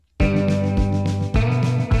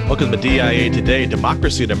Welcome to DIA Today,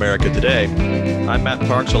 Democracy in America Today. I'm Matt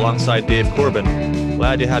Parks alongside Dave Corbin.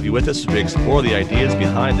 Glad to have you with us as we explore the ideas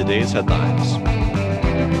behind the day's headlines.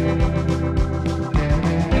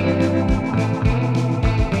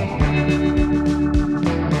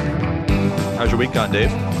 How's your week gone,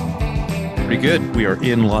 Dave? Pretty good. We are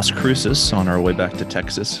in Las Cruces on our way back to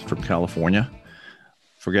Texas from California.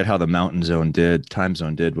 Forget how the time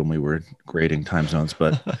zone did when we were grading time zones,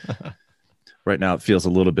 but right now it feels a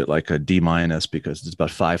little bit like a D- because it's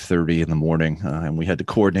about 5:30 in the morning, and we had to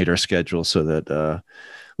coordinate our schedule so that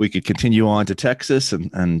we could continue on to Texas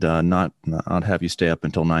and not have you stay up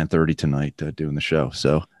until 9:30 tonight doing the show.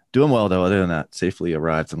 So doing well, though. Other than that, safely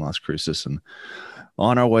arrived in Las Cruces and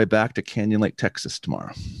on our way back to Canyon Lake, Texas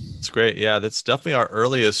tomorrow. It's great. Yeah, that's definitely our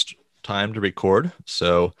earliest time to record.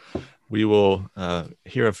 So we will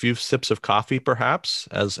hear a few sips of coffee perhaps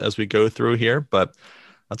as we go through here, but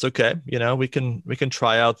that's okay. You know, we can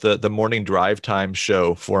try out the morning drive time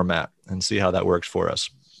show format and see how that works for us.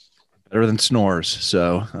 Better than snores.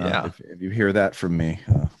 So yeah. if you hear that from me,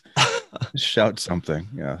 shout something.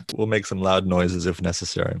 Yeah, we'll make some loud noises if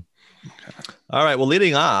necessary. Okay. All right. Well,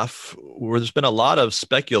 leading off, there's been a lot of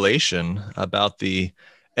speculation about the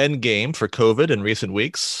end game for COVID in recent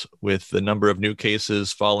weeks, with the number of new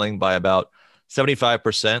cases falling by about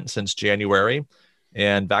 75% since January,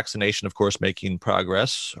 and vaccination, of course, making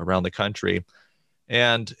progress around the country.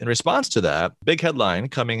 And in response to that, big headline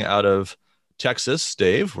coming out of Texas,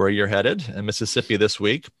 Dave, where you're headed, and Mississippi this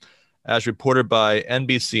week, as reported by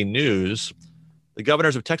NBC News. The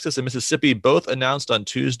governors of Texas and Mississippi both announced on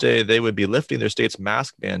Tuesday they would be lifting their state's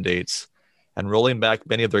mask mandates and rolling back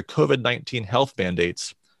many of their COVID-19 health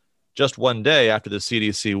mandates, just one day after the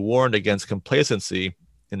CDC warned against complacency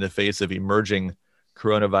in the face of emerging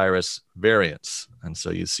coronavirus variants. And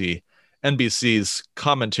so you see NBC's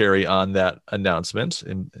commentary on that announcement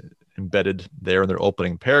embedded there in their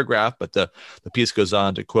opening paragraph. But the piece goes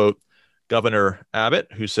on to quote Governor Abbott,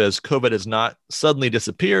 who says COVID has not suddenly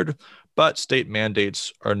disappeared, but state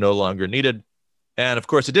mandates are no longer needed. And of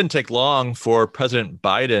course, it didn't take long for President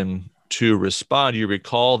Biden to respond. You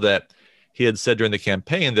recall that he had said during the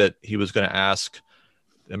campaign that he was going to ask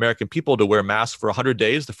the American people to wear masks for 100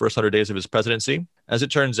 days, the first 100 days of his presidency. As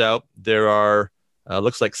it turns out, there are,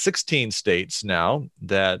 looks like 16 states now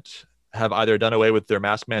that have either done away with their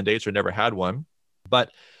mask mandates or never had one.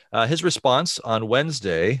 But his response on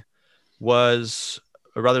Wednesday was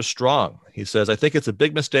rather strong. He says, "I think it's a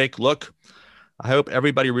big mistake. Look, I hope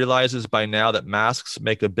everybody realizes by now that masks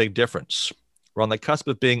make a big difference. We're on the cusp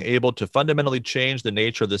of being able to fundamentally change the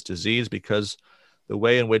nature of this disease because the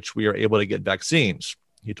way in which we are able to get vaccines,"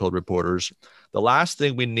 he told reporters. "The last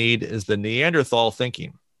thing we need is the Neanderthal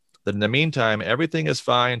thinking that in the meantime, everything is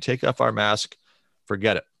fine, take off our mask,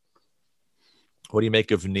 forget it." What do you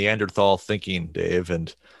make of Neanderthal thinking, Dave,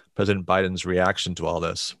 and President Biden's reaction to all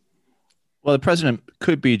this? Well, the president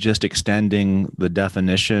could be just extending the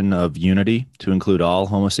definition of unity to include all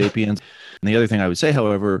Homo sapiens. And the other thing I would say,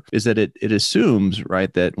 however, is that it assumes,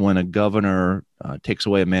 right, that when a governor takes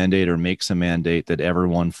away a mandate or makes a mandate, that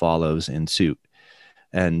everyone follows in suit.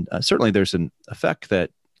 And certainly there's an effect that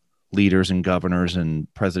leaders and governors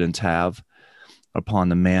and presidents have upon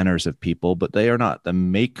the manners of people, but they are not the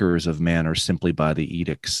makers of manners simply by the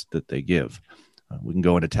edicts that they give. We can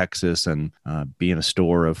go into Texas and be in a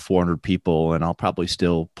store of 400 people, and I'll probably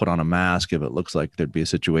still put on a mask if it looks like there'd be a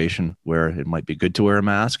situation where it might be good to wear a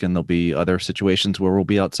mask, and there'll be other situations where we'll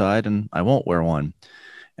be outside and I won't wear one.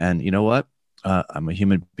 And you know what? I'm a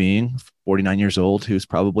human being, 49 years old, who's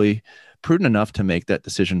probably prudent enough to make that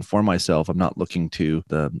decision for myself. I'm not looking to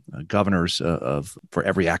the governors for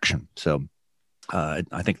every action. So I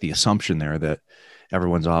think the assumption there that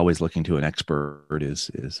everyone's always looking to an expert is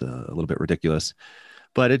a little bit ridiculous,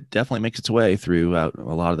 but it definitely makes its way throughout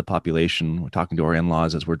a lot of the population. We're talking to our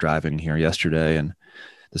in-laws as we're driving here yesterday, and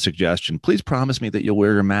the suggestion, please promise me that you'll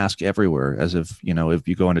wear your mask everywhere, as if, you know, if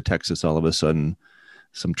you go into Texas, all of a sudden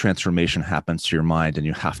some transformation happens to your mind and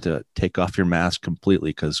you have to take off your mask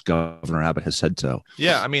completely because Governor Abbott has said so.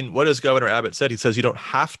 Yeah. I mean, what has Governor Abbott said? He says you don't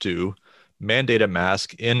have to mandate a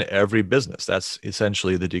mask in every business. That's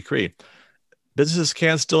essentially the decree. Businesses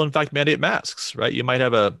can still, in fact, mandate masks, right? You might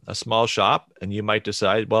have a small shop and you might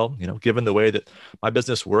decide, well, you know, given the way that my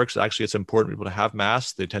business works, actually, it's important for people to have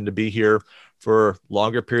masks. They tend to be here for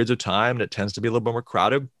longer periods of time, and it tends to be a little bit more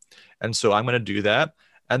crowded. And so I'm going to do that.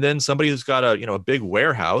 And then somebody who's got a big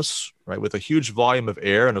warehouse, right, with a huge volume of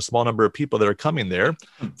air and a small number of people that are coming there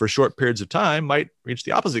for short periods of time might reach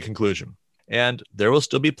the opposite conclusion. And there will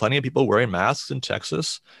still be plenty of people wearing masks in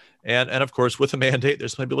Texas. And of course, with a mandate,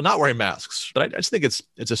 there's plenty of people not wearing masks. But I just think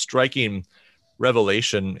it's a striking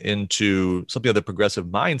revelation into something of the progressive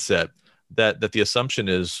mindset that the assumption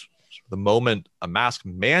is the moment a mask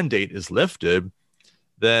mandate is lifted,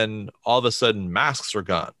 then all of a sudden masks are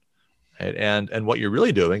gone. Right? And what you're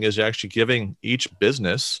really doing is you're actually giving each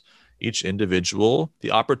business, each individual,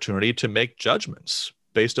 the opportunity to make judgments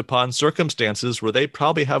based upon circumstances where they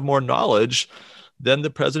probably have more knowledge than the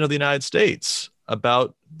president of the United States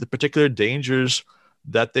about the particular dangers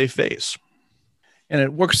that they face. And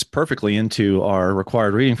it works perfectly into our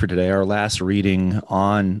required reading for today, our last reading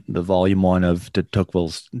on the volume 1 of de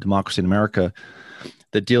Tocqueville's Democracy in America,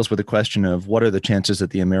 that deals with the question of what are the chances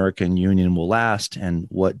that the American Union will last and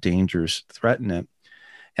what dangers threaten it.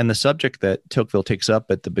 And the subject that Tocqueville takes up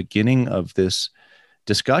at the beginning of this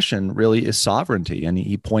discussion really is sovereignty. And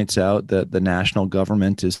he points out that the national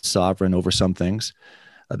government is sovereign over some things.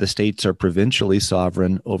 The states are provincially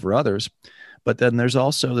sovereign over others. But then there's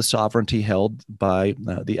also the sovereignty held by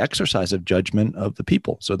the exercise of judgment of the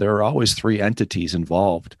people. So there are always three entities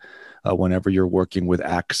involved whenever you're working with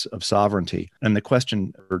acts of sovereignty. And the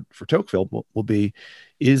question for Tocqueville will be,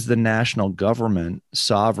 is the national government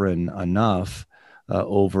sovereign enough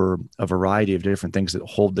over a variety of different things that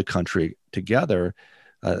hold the country together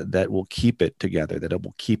that will keep it together, that it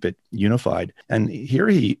will keep it unified? And here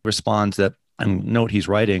he responds that, and note he's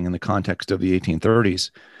writing in the context of the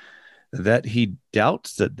 1830s, that he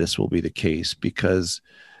doubts that this will be the case because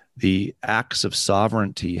the acts of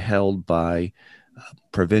sovereignty held by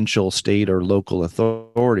provincial, state, or local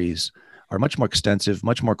authorities are much more extensive,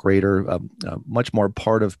 much more greater, much more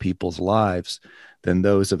part of people's lives than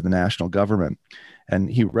those of the national government.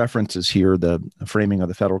 And he references here the framing of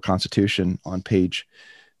the federal constitution on page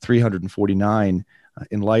 349.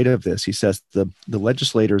 In light of this, he says the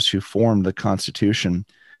legislators who formed the Constitution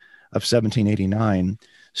of 1789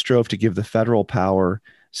 strove to give the federal power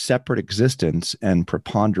separate existence and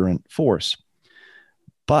preponderant force.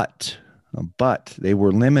 But they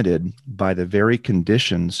were limited by the very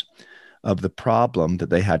conditions of the problem that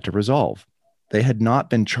they had to resolve. They had not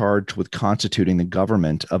been charged with constituting the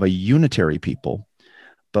government of a unitary people,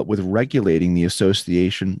 but with regulating the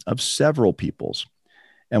association of several peoples.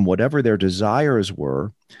 And whatever their desires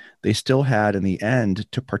were, they still had in the end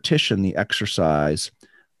to partition the exercise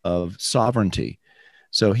of sovereignty.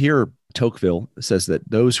 So here, Tocqueville says that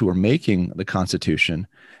those who are making the Constitution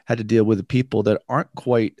had to deal with the people that aren't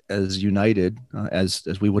quite as united as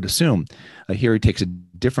we would assume. Here he takes a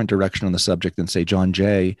different direction on the subject than, say, John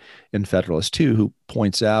Jay in Federalist II, who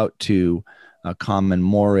points out to common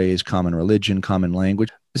mores, common religion, common language.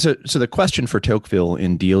 So the question for Tocqueville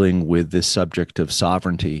in dealing with this subject of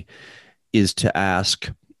sovereignty is to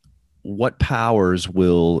ask, what powers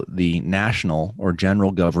will the national or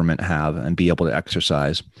general government have and be able to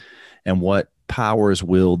exercise? And what powers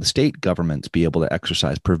will the state governments be able to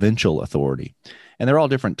exercise, provincial authority? And they're all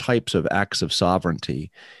different types of acts of sovereignty.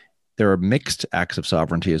 There are mixed acts of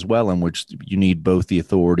sovereignty as well, in which you need both the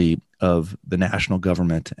authority of the national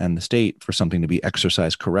government and the state for something to be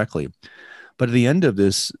exercised correctly. But at the end of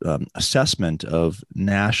this assessment of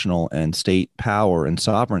national and state power and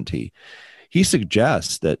sovereignty, he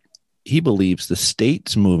suggests that he believes the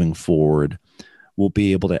states moving forward will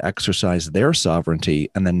be able to exercise their sovereignty,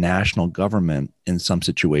 and the national government in some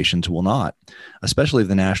situations will not, especially if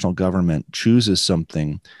the national government chooses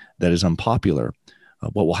something that is unpopular.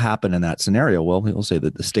 What will happen in that scenario? Well, he'll say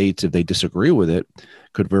that the states, if they disagree with it,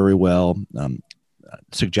 could very well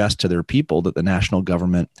suggest to their people that the national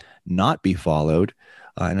government not be followed.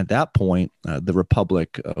 And at that point, the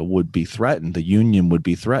republic would be threatened, the union would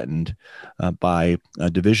be threatened by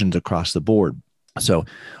divisions across the board. So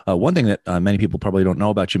one thing that many people probably don't know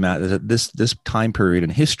about you, Matt, is that this time period in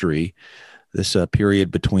history, this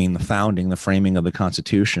period between the founding, the framing of the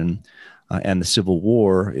Constitution, and the Civil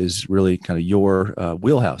War is really kind of your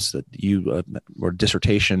wheelhouse, that you or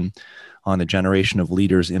dissertation on the generation of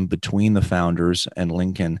leaders in between the founders and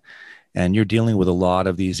Lincoln. And you're dealing with a lot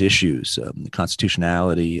of these issues, the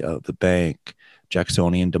constitutionality of the bank,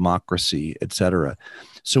 Jacksonian democracy, et cetera.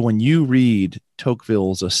 So when you read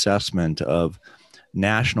Tocqueville's assessment of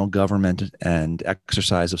national government and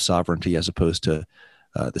exercise of sovereignty as opposed to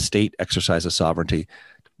the state exercise of sovereignty,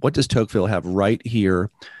 what does Tocqueville have right here?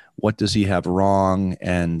 What does he have wrong?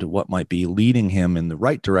 And what might be leading him in the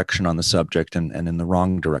right direction on the subject and in the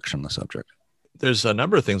wrong direction on the subject? There's a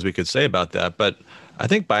number of things we could say about that, but I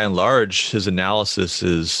think by and large, his analysis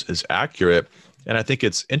is accurate. And I think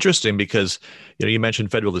it's interesting because, you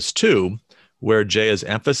mentioned Federalist II, where Jay is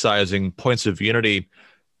emphasizing points of unity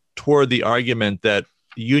toward the argument that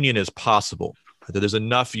union is possible, that there's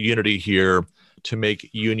enough unity here to make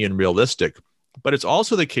union realistic. But it's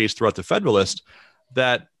also the case throughout the Federalist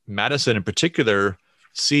that Madison in particular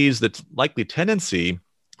sees the likely tendency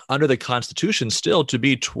under the Constitution still to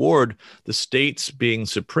be toward the states being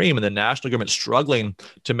supreme and the national government struggling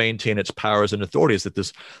to maintain its powers and authorities, that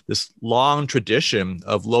this long tradition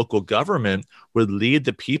of local government would lead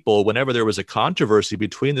the people, whenever there was a controversy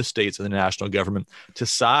between the states and the national government, to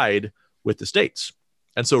side with the states.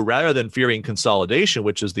 And so rather than fearing consolidation,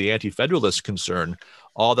 which is the anti-federalist concern,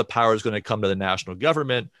 all the power is going to come to the national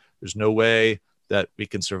government. There's no way that we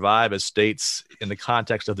can survive as states in the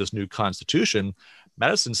context of this new constitution.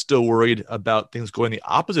 Madison's still worried about things going the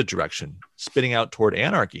opposite direction, spinning out toward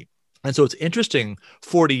anarchy. And so it's interesting,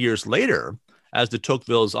 40 years later, as de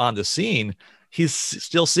Tocqueville is on the scene, he's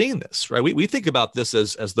still seeing this, right? We think about this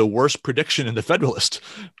as the worst prediction in the Federalist,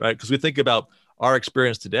 right? Because we think about our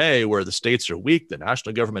experience today where the states are weak, the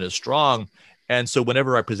national government is strong. And so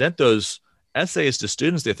whenever I present those essays to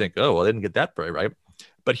students, they think, oh, well, I didn't get that very right.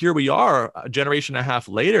 But here we are a generation and a half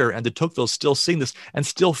later, and de Tocqueville is still seeing this and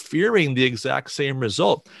still fearing the exact same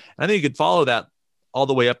result. And I think you could follow that all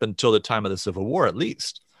the way up until the time of the Civil War, at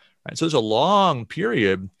least. Right? So there's a long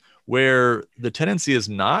period where the tendency is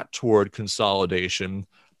not toward consolidation,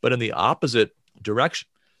 but in the opposite direction.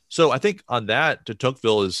 So I think on that, de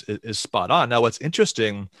Tocqueville is spot on. Now, what's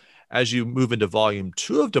interesting as you move into volume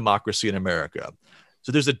 2 of Democracy in America,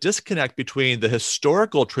 so there's a disconnect between the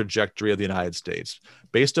historical trajectory of the United States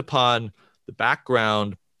based upon the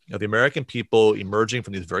background of the American people emerging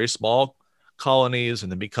from these very small colonies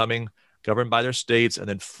and then becoming governed by their states. And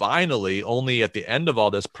then finally, only at the end of all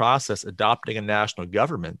this process, adopting a national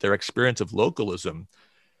government, their experience of localism.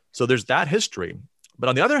 So there's that history. But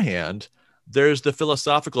on the other hand, there's the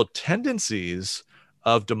philosophical tendencies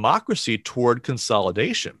of democracy toward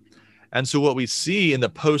consolidation. And so what we see in the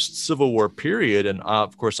post-Civil War period, and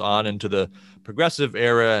of course on into the progressive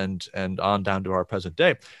era and on down to our present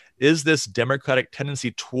day, is this democratic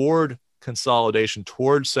tendency toward consolidation,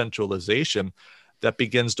 toward centralization that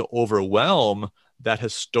begins to overwhelm that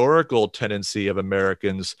historical tendency of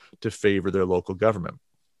Americans to favor their local government.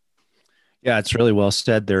 Yeah, it's really well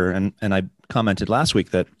said there. And I commented last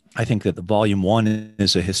week that I think that the volume 1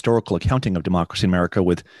 is a historical accounting of democracy in America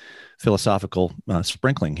with philosophical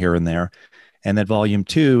sprinkling here and there, and that volume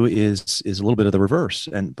 2 is a little bit of the reverse.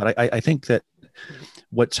 But I think that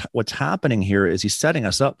what's happening here is he's setting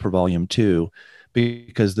us up for volume 2,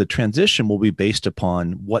 because the transition will be based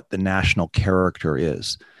upon what the national character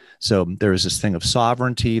is. So there is this thing of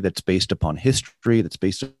sovereignty that's based upon history, that's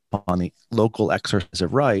based upon the local exercise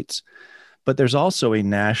of rights, but there's also a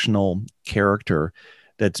national character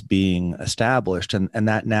that's being established. And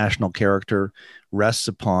that national character rests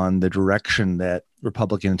upon the direction that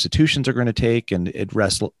Republican institutions are going to take, and it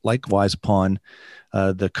rests likewise upon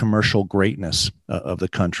the commercial greatness of the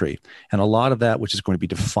country. And a lot of that, which is going to be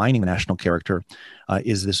defining the national character,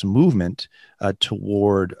 is this movement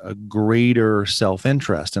toward a greater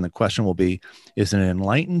self-interest. And the question will be, is it an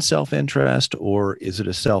enlightened self-interest, or is it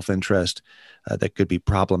a self-interest that could be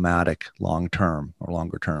problematic long-term or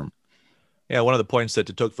longer term? Yeah, one of the points that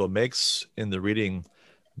de Tocqueville makes in the reading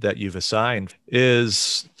that you've assigned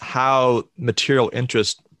is how material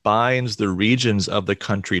interest binds the regions of the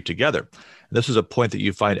country together. And this is a point that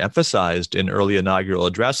you find emphasized in early inaugural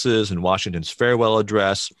addresses, in Washington's farewell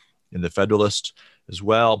address, in the Federalist as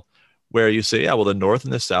well, where you say, yeah, well, the North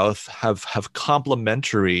and the South have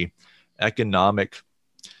complementary economic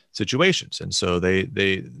situations. And so they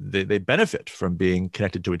benefit from being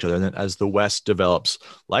connected to each other. And then as the West develops,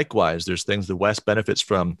 likewise, there's things the West benefits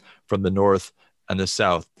from the North and the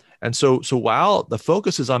South. And so while the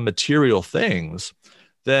focus is on material things,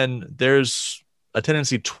 then there's a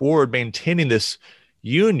tendency toward maintaining this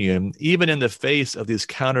union, even in the face of these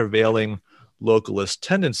countervailing localist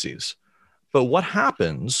tendencies. But what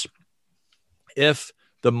happens if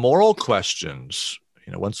the moral questions,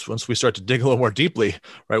 once we start to dig a little more deeply,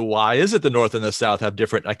 right? Why is it the North and the South have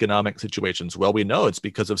different economic situations? Well, we know it's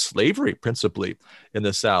because of slavery, principally in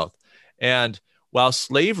the South. And while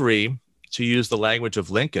slavery, to use the language of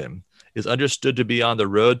Lincoln, is understood to be on the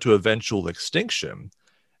road to eventual extinction,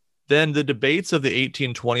 then the debates of the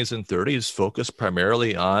 1820s and 30s focus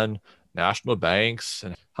primarily on national banks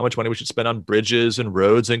and how much money we should spend on bridges and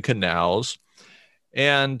roads and canals.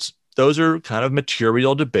 And those are kind of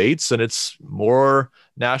material debates, and it's more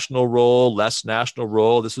national role, less national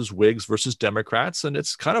role. This is Whigs versus Democrats, and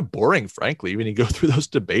it's kind of boring, frankly. When you go through those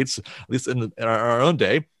debates, at least in our own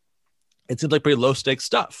day, it seems like pretty low stakes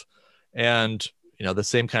stuff. And, the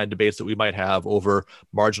same kind of debates that we might have over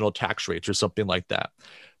marginal tax rates or something like that.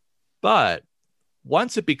 But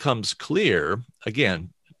once it becomes clear,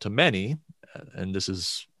 again, to many, and this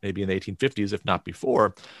is maybe in the 1850s, if not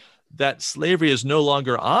before, that slavery is no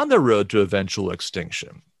longer on the road to eventual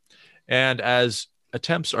extinction. And as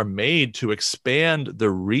attempts are made to expand the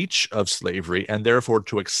reach of slavery and therefore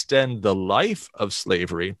to extend the life of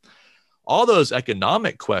slavery, all those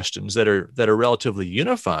economic questions that are relatively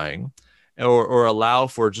unifying or allow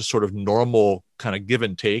for just sort of normal kind of give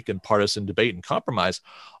and take and partisan debate and compromise,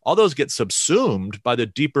 all those get subsumed by the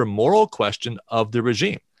deeper moral question of the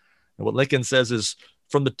regime. And what Lincoln says is,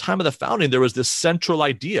 from the time of the founding, there was this central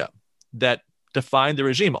idea that defined the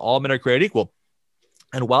regime: all men are created equal.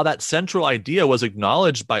 And while that central idea was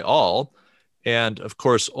acknowledged by all, and of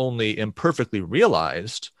course only imperfectly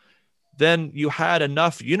realized, then you had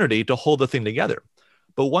enough unity to hold the thing together.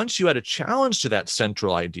 But once you had a challenge to that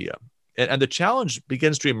central idea, and the challenge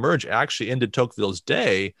begins to emerge actually into Tocqueville's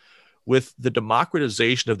day with the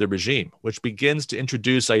democratization of the regime, which begins to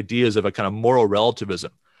introduce ideas of a kind of moral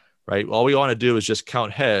relativism, right? All we want to do is just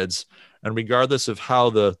count heads, and regardless of how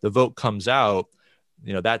the vote comes out,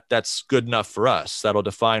 that's good enough for us. That'll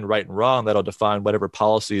define right and wrong. That'll define whatever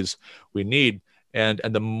policies we need. And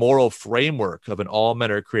the moral framework of an all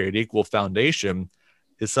men are created equal foundation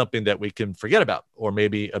is something that we can forget about, or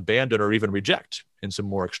maybe abandon, or even reject in some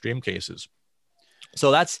more extreme cases.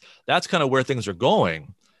 So that's kind of where things are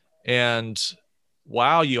going. And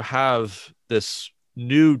while you have this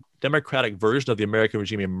new democratic version of the American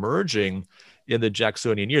regime emerging in the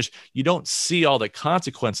Jacksonian years, you don't see all the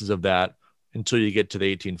consequences of that until you get to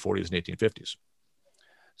the 1840s and 1850s.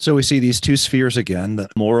 So we see these two spheres again: the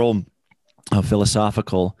moral,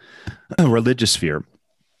 philosophical, religious sphere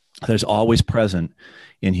that is always present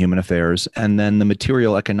in human affairs, and then the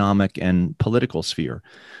material, economic, and political sphere.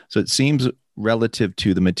 So it seems relative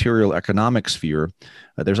to the material economic sphere,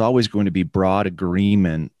 there's always going to be broad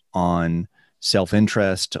agreement on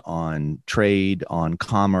self-interest, on trade, on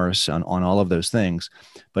commerce, on all of those things.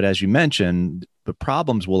 But as you mentioned, the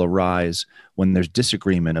problems will arise when there's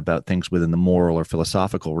disagreement about things within the moral or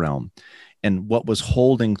philosophical realm. And what was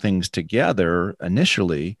holding things together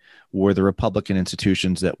initially were the Republican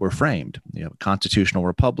institutions that were framed. You have a constitutional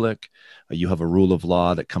republic, you have a rule of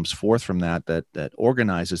law that comes forth from that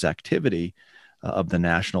organizes activity of the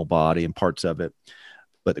national body and parts of it.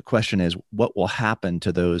 But the question is, what will happen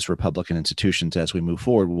to those Republican institutions as we move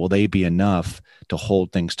forward? Will they be enough to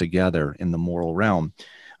hold things together in the moral realm?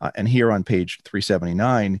 And here on page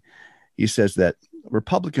 379, he says that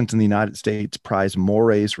Republicans in the United States prize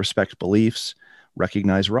mores, respect beliefs,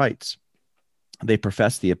 recognize rights. They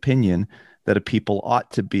profess the opinion that a people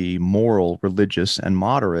ought to be moral, religious, and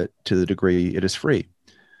moderate to the degree it is free.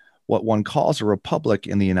 What one calls a republic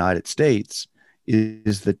in the United States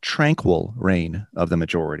is the tranquil reign of the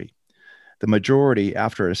majority. The majority,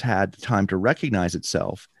 after it has had time to recognize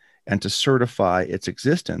itself and to certify its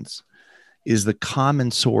existence, is the common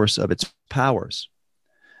source of its powers.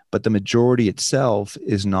 But the majority itself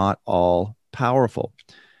is not all powerful.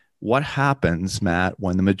 What happens, Matt,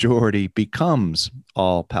 when the majority becomes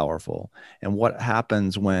all powerful? And what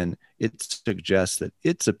happens when it suggests that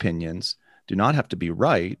its opinions do not have to be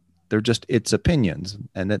right? They're just its opinions,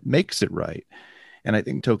 and that makes it right. And I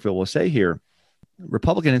think Tocqueville will say here,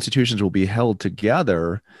 Republican institutions will be held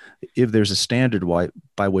together if there's a standard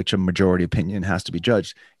by which a majority opinion has to be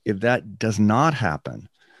judged. If that does not happen,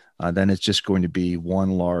 then it's just going to be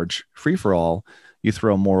one large free-for-all. You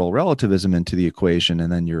throw moral relativism into the equation,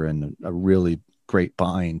 and then you're in a really great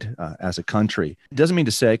bind as a country. It doesn't mean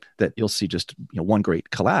to say that you'll see just one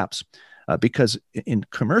great collapse, because in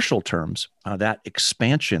commercial terms, that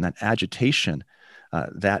expansion, that agitation,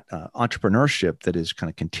 that entrepreneurship that is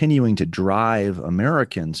kind of continuing to drive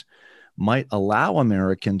Americans might allow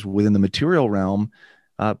Americans within the material realm,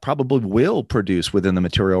 probably will produce within the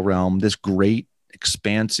material realm, this great,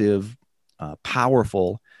 expansive,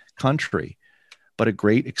 powerful country. But a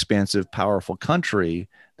great, expansive, powerful country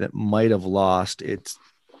that might have lost its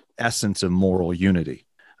essence of moral unity.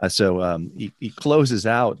 So he closes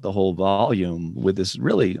out the whole volume with this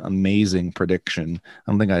really amazing prediction.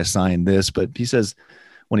 I don't think I assigned this, but he says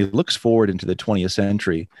when he looks forward into the 20th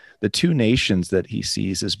century, the two nations that he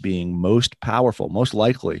sees as being most powerful, most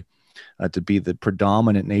likely to be the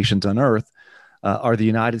predominant nations on earth are the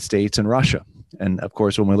United States and Russia. And of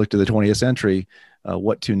course, when we look to the 20th century,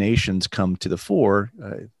 what two nations come to the fore?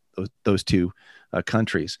 Those two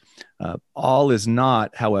countries. All is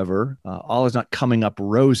not, however, all is not coming up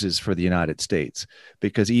roses for the United States,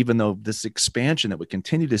 because even though this expansion that we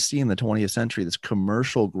continue to see in the 20th century, this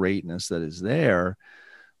commercial greatness that is there,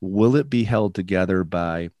 will it be held together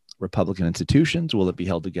by Republican institutions? Will it be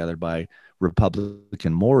held together by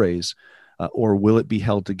Republican mores? Or will it be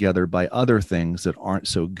held together by other things that aren't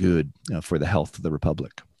so good for the health of the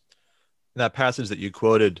republic? That passage that you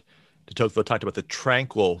quoted de Tocqueville talked about the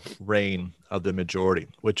tranquil reign of the majority,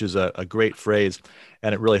 which is a great phrase.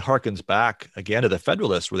 And it really harkens back again to the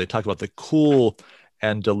Federalists, where they talk about the cool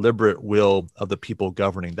and deliberate will of the people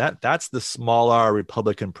governing. That's the small r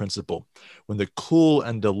Republican principle, when the cool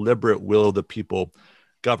and deliberate will of the people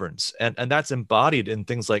governs. And that's embodied in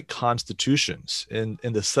things like constitutions, in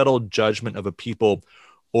the settled judgment of a people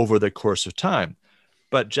over the course of time.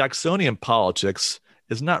 But Jacksonian politics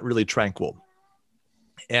is not really tranquil.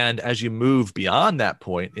 And as you move beyond that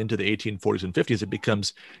point into the 1840s and 50s, it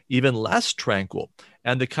becomes even less tranquil.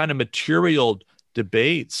 And the kind of material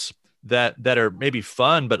debates that are maybe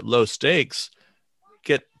fun but low stakes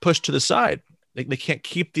get pushed to the side. They can't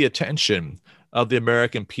keep the attention of the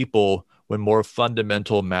American people when more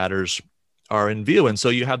fundamental matters are in view. And so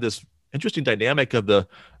you have this interesting dynamic of the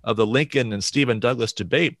Lincoln and Stephen Douglas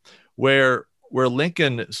debate, where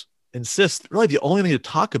Lincoln insists really the only thing to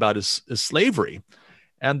talk about is slavery.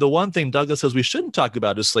 And the one thing Douglas says we shouldn't talk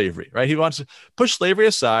about is slavery, right? He wants to push slavery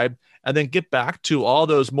aside and then get back to all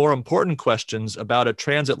those more important questions about a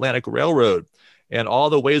transatlantic railroad and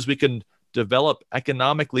all the ways we can develop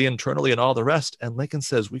economically, internally, and all the rest. And Lincoln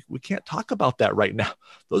says, we can't talk about that right now.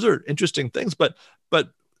 Those are interesting things, but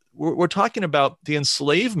we're talking about the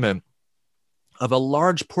enslavement of a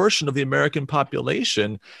large portion of the American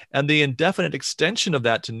population and the indefinite extension of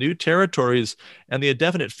that to new territories and the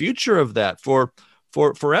indefinite future of that for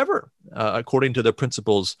forever, according to the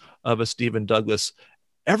principles of a Stephen Douglas.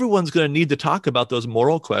 Everyone's going to need to talk about those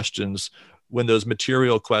moral questions when those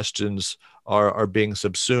material questions are being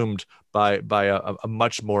subsumed by a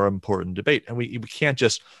much more important debate. And we can't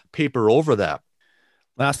just paper over that.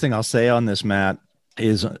 Last thing I'll say on this, Matt,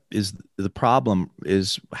 is the problem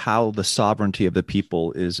is how the sovereignty of the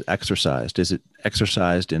people is exercised. Is it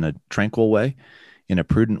exercised in a tranquil way, in a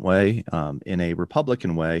prudent way, in a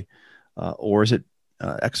Republican way, or is it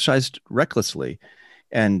exercised recklessly?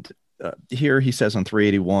 And here he says on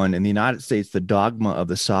 381, in the United States, the dogma of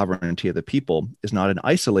the sovereignty of the people is not an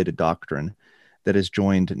isolated doctrine that is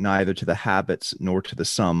joined neither to the habits nor to the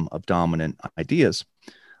sum of dominant ideas.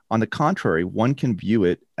 On the contrary, one can view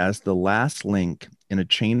it as the last link in a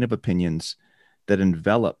chain of opinions that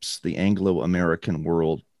envelops the Anglo-American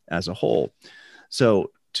world as a whole. So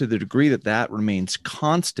to the degree that that remains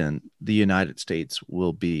constant, the United States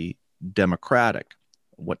will be democratic.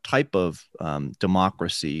 What type of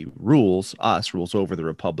democracy rules over the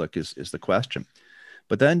republic is the question.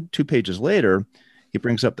 But then 2 pages later, he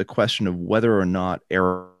brings up the question of whether or not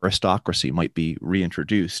aristocracy might be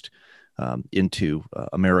reintroduced into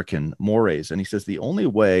American mores. And he says the only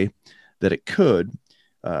way that it could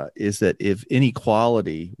is that if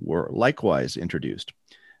inequality were likewise introduced.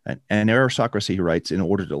 And aristocracy, he writes, in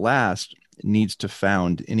order to last, needs to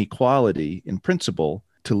found inequality in principle,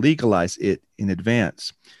 to legalize it in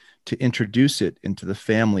advance, to introduce it into the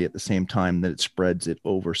family at the same time that it spreads it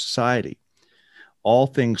over society. All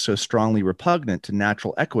things so strongly repugnant to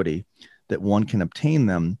natural equity that one can obtain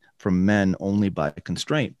them from men only by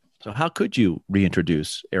constraint. So how could you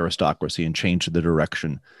reintroduce aristocracy and change the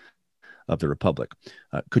direction of the republic?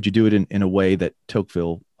 Could you do it in a way that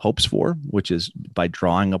Tocqueville hopes for, which is by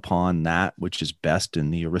drawing upon that which is best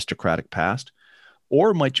in the aristocratic past?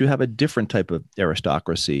 Or might you have a different type of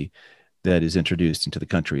aristocracy that is introduced into the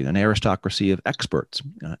country, an aristocracy of experts,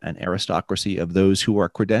 an aristocracy of those who are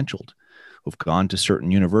credentialed, who've gone to certain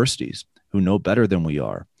universities, who know better than we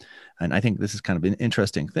are? And I think this is kind of an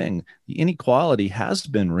interesting thing. The inequality has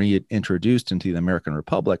been reintroduced into the American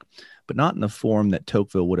Republic, but not in the form that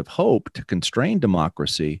Tocqueville would have hoped to constrain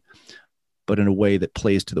democracy, but in a way that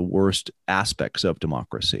plays to the worst aspects of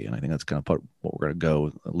democracy. And I think that's kind of what we're going to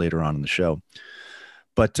go later on in the show.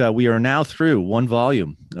 But we are now through one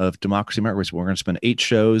volume of Democracy America. We're going to spend 8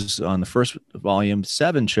 shows on the first volume,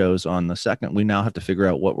 7 shows on the second. We now have to figure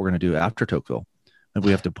out what we're going to do after Tocqueville. And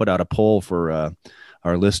we have to put out a poll for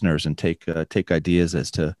our listeners and take ideas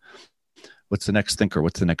as to what's the next thinker,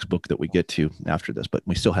 what's the next book that we get to after this. But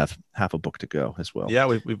we still have half a book to go as well. Yeah,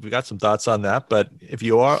 we've got some thoughts on that. But if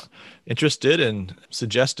you are interested in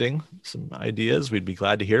suggesting some ideas, we'd be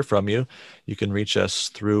glad to hear from you. You can reach us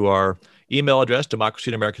through our email address,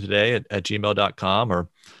 democracyinamericatoday@gmail.com, or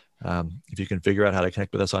if you can figure out how to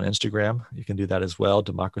connect with us on Instagram, you can do that as well,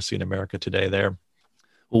 Democracy in America Today there.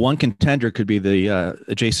 Well, one contender could be the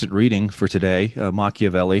adjacent reading for today,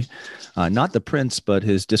 Machiavelli, not The Prince, but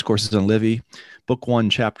his Discourses on Livy. Book 1,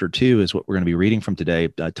 Chapter 2 is what we're going to be reading from today,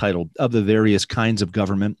 titled Of the Various Kinds of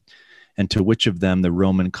Government, and to Which of Them the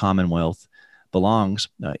Roman Commonwealth Belongs.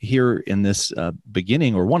 Here in this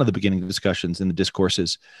beginning, or one of the beginning discussions in the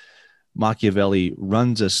Discourses, Machiavelli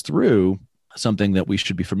runs us through something that we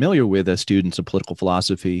should be familiar with as students of political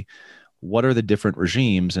philosophy, what are the different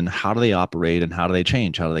regimes and how do they operate and how do they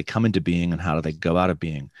change? How do they come into being and how do they go out of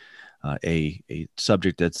being? A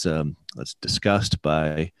subject that's discussed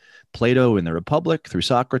by Plato in the Republic through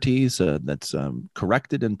Socrates, that's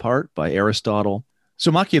corrected in part by Aristotle.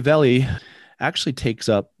 So Machiavelli actually takes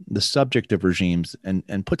up the subject of regimes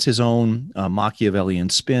and puts his own Machiavellian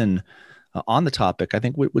spin on the topic, I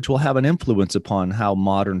think, which will have an influence upon how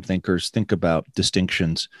modern thinkers think about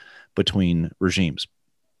distinctions between regimes.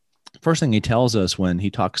 First thing he tells us when he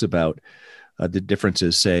talks about the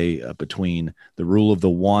differences, say, between the rule of the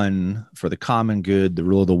one for the common good, the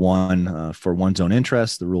rule of the one for one's own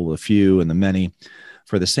interests, the rule of the few and the many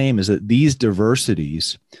for the same, is that these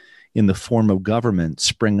diversities in the form of government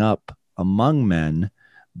spring up among men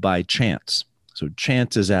by chance. So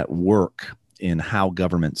chance is at work in how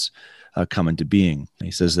governments come into being.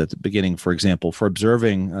 He says that at the beginning, for example, for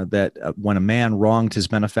observing that when a man wronged his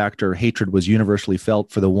benefactor, hatred was universally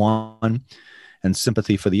felt for the one and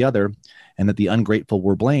sympathy for the other, and that the ungrateful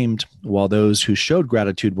were blamed, while those who showed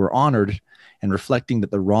gratitude were honored, and reflecting that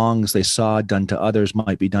the wrongs they saw done to others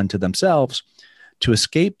might be done to themselves. To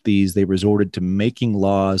escape these, they resorted to making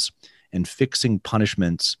laws and fixing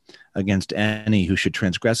punishments against any who should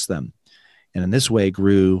transgress them. And in this way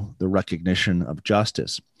grew the recognition of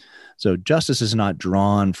justice. So justice is not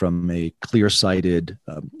drawn from a clear-sighted,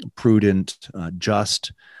 prudent,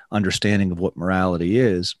 just understanding of what morality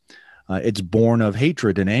is. It's born of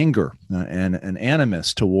hatred and anger and an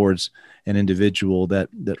animus towards an individual that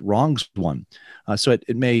wrongs one. So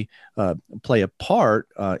it may play a part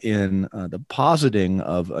in the positing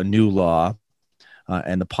of a new law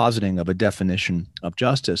and the positing of a definition of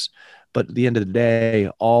justice. But at the end of the day,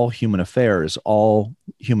 all human affairs, all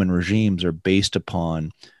human regimes are based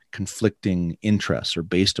upon conflicting interests or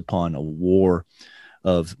based upon a war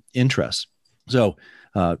of interests. So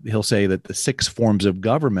he'll say that the 6 forms of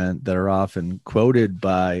government that are often quoted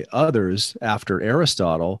by others after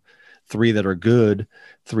Aristotle, 3 that are good,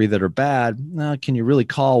 3 that are bad, can you really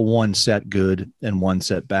call one set good and one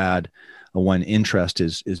set bad when interest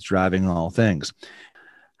is driving all things?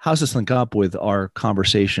 How does this link up with our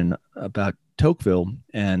conversation about Tocqueville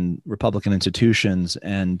and Republican institutions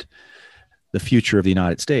and the future of the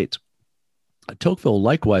United States? Tocqueville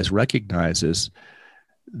likewise recognizes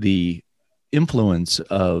the influence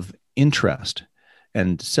of interest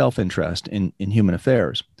and self-interest in human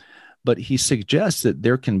affairs. But he suggests that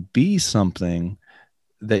there can be something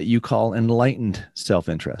that you call enlightened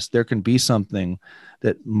self-interest. There can be something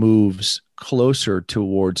that moves closer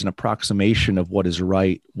towards an approximation of what is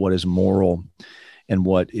right, what is moral, and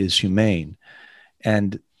what is humane.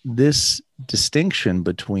 And this distinction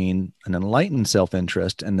between an enlightened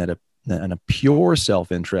self-interest and a pure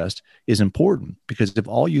self-interest is important, because if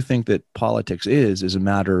all you think that politics is a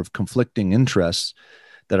matter of conflicting interests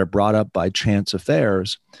that are brought up by chance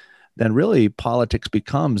affairs, then really politics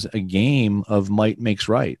becomes a game of might makes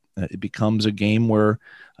right. It becomes a game where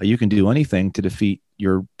you can do anything to defeat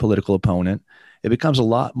your political opponent. It becomes a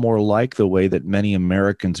lot more like the way that many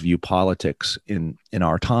Americans view politics in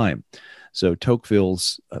our time. So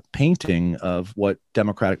Tocqueville's painting of what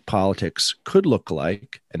democratic politics could look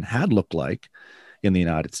like and had looked like in the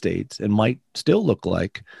United States and might still look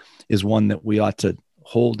like is one that we ought to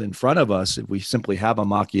hold in front of us. If we simply have a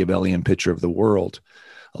Machiavellian picture of the world,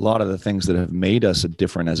 a lot of the things that have made us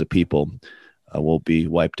different as a people will be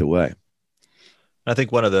wiped away. I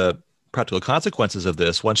think one of the practical consequences of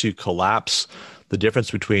this, once you collapse the difference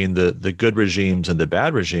between the good regimes and the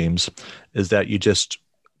bad regimes, is that you just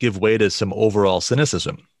give way to some overall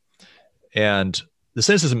cynicism. And the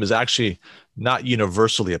cynicism is actually not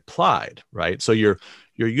universally applied, right? So you're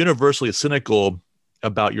universally cynical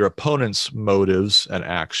about your opponent's motives and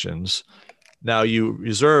actions. Now you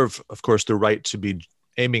reserve, of course, the right to be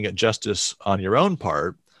aiming at justice on your own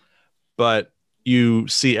part, but you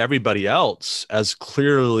see everybody else as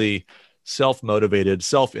clearly self-motivated,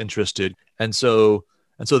 self-interested. And so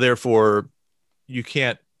therefore you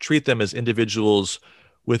can't treat them as individuals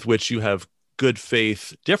with which you have good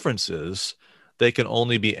faith differences. They can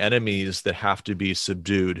only be enemies that have to be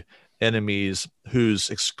subdued, enemies whose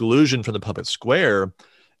exclusion from the public square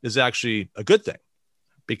is actually a good thing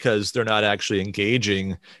because they're not actually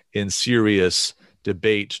engaging in serious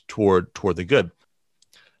debate toward the good.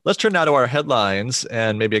 Let's turn now to our headlines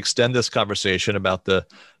and maybe extend this conversation about the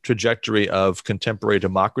trajectory of contemporary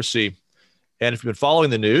democracy. And if you've been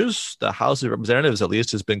following the news, the House of Representatives, at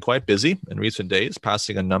least, has been quite busy in recent days,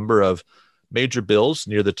 passing a number of major bills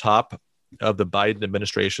near the top of the Biden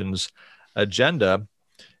administration's agenda.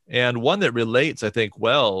 And one that relates, I think,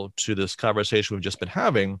 well to this conversation we've just been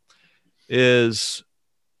having is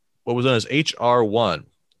what was known as H.R. 1.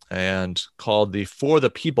 and called the For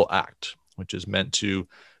the People Act, which is meant to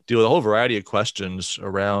deal with a whole variety of questions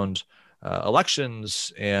around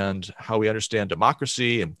elections and how we understand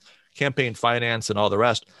democracy and campaign finance and all the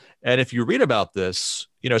rest. And if you read about this,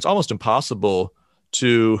 it's almost impossible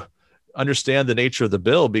to understand the nature of the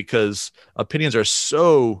bill because opinions are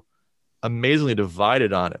so amazingly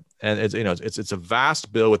divided on it. And it's a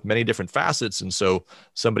vast bill with many different facets. And so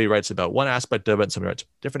somebody writes about one aspect of it, and somebody writes a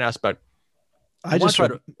different aspect. Matt,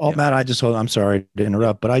 I'm sorry to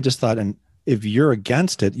interrupt, but I just thought, and if you're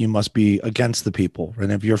against it, you must be against the people.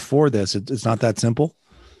 And if you're for this, it's not that simple.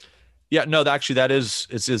 Yeah, no, actually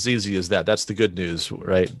it's as easy as that. That's the good news,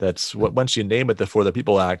 right? That's what, once you name it the For the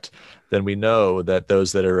People Act, then we know that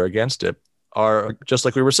those that are against it are just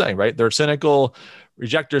like we were saying, right? They're cynical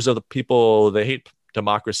rejectors of the people. They hate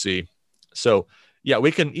democracy. So yeah,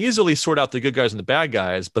 we can easily sort out the good guys and the bad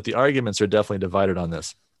guys, but the arguments are definitely divided on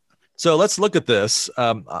this. So let's look at this.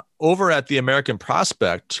 Over at the American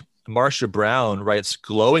Prospect, Marcia Brown writes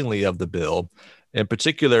glowingly of the bill, in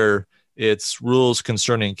particular, its rules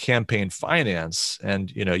concerning campaign finance.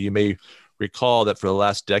 And, you may recall that for the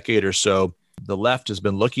last decade or so, the left has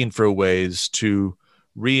been looking for ways to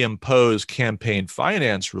reimpose campaign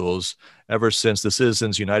finance rules ever since the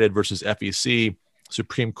Citizens United versus FEC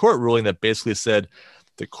Supreme Court ruling that basically said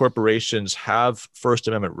that corporations have First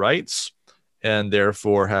Amendment rights and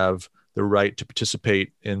therefore have the right to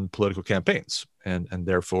participate in political campaigns. And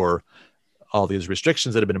therefore, all these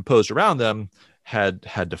restrictions that have been imposed around them had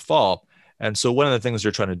to fall. And so one of the things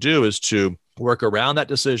they're trying to do is to work around that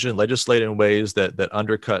decision, legislate in ways that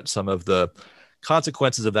undercut some of the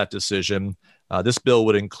consequences of that decision. This bill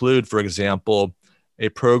would include, for example, a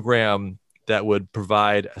program that would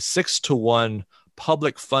provide a 6-to-1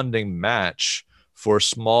 public funding match for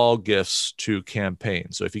small gifts to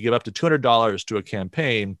campaigns. So if you give up to $200 to a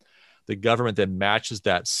campaign, the government then matches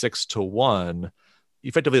that 6-to-1.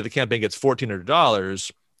 Effectively, the campaign gets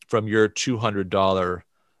 $1,400 from your $200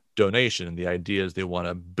 donation. And the idea is they want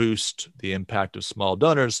to boost the impact of small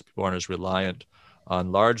donors. People aren't as reliant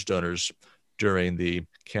on large donors during the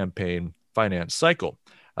campaign finance cycle.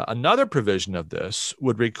 Another provision of this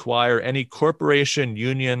would require any corporation,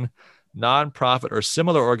 union, nonprofit, or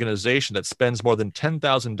similar organization that spends more than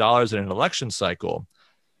 $10,000 in an election cycle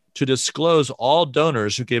to disclose all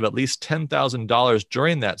donors who gave at least $10,000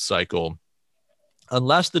 during that cycle,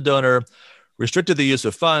 unless the donor restricted the use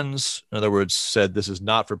of funds, in other words, said this is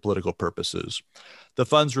not for political purposes. The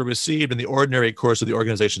funds were received in the ordinary course of the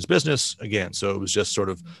organization's business. Again, so it was just sort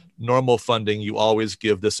of normal funding. You always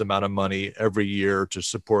give this amount of money every year to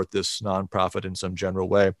support this nonprofit in some general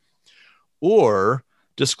way. Or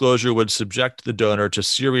disclosure would subject the donor to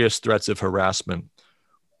serious threats of harassment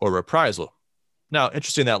or reprisal. Now,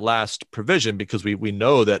 interesting that last provision, because we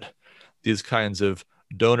know that these kinds of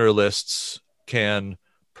donor lists can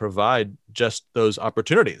provide just those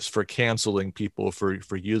opportunities for canceling people for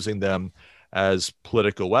using them as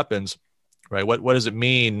political weapons, right? What does it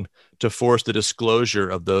mean to force the disclosure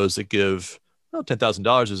of those that give, well,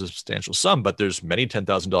 $10,000 is a substantial sum, but there's many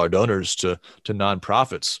 $10,000 donors to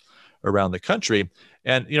nonprofits around the country.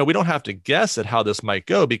 And, we don't have to guess at how this might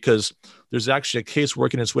go, because there's actually a case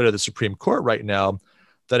working its way to the Supreme Court right now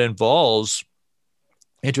that involves,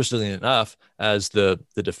 interestingly enough, as the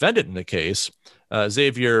defendant in the case,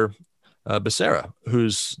 Xavier Becerra,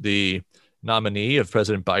 who's the nominee of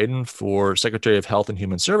President Biden for Secretary of Health and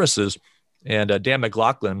Human Services. And Dan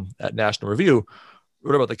McLaughlin at National Review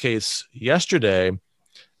wrote about the case yesterday.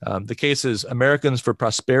 The case is Americans for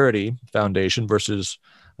Prosperity Foundation versus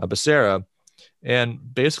Becerra.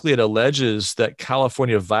 And basically it alleges that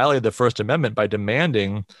California violated the First Amendment by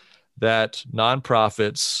demanding that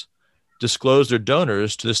nonprofits disclose their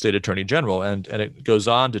donors to the state attorney general. And it goes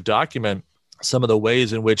on to document some of the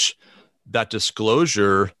ways in which that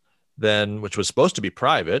disclosure then, which was supposed to be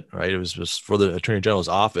private, right? It was just for the attorney general's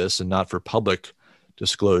office and not for public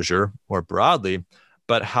disclosure more broadly,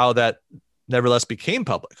 but how that nevertheless became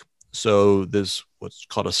public. So this, what's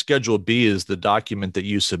called a Schedule B, is the document that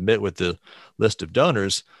you submit with the list of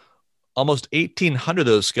donors. Almost 1,800 of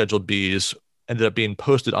those Schedule Bs ended up being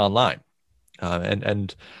posted online.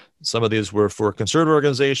 And some of these were for conservative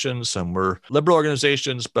organizations, some were liberal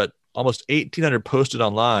organizations, but almost 1,800 posted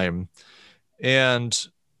online. And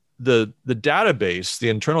the database, the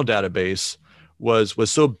internal database, was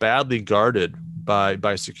so badly guarded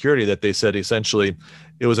by security that they said essentially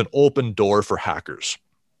it was an open door for hackers.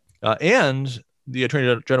 And the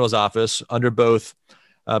Attorney General's office, under both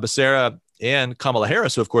Becerra and Kamala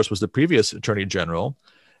Harris, who of course was the previous Attorney General,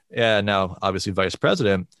 and now obviously Vice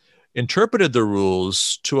President, interpreted the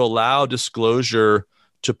rules to allow disclosure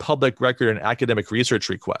to public record and academic research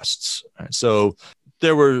requests. Right? So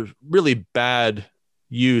there were really bad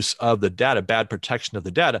use of the data, bad protection of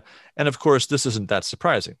the data. And of course, this isn't that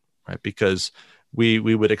surprising, right? Because we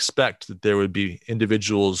would expect that there would be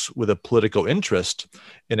individuals with a political interest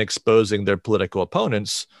in exposing their political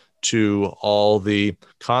opponents to all the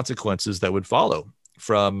consequences that would follow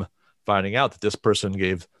from finding out that this person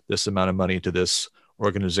gave this amount of money to this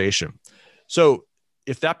organization. So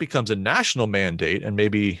if that becomes a national mandate, and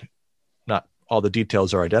maybe not all the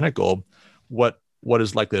details are identical, what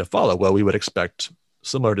is likely to follow? Well, we would expect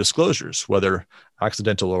similar disclosures, whether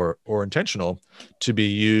accidental or intentional, to be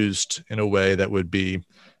used in a way that would be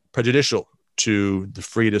prejudicial to the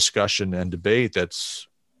free discussion and debate that's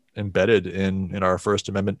embedded in our First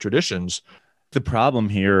Amendment traditions. The problem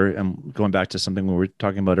here, and going back to something we were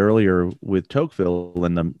talking about earlier with Tocqueville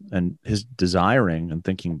and his desiring and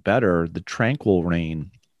thinking better, the tranquil reign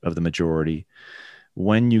of the majority,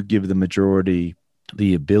 when you give the majority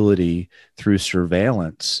the ability through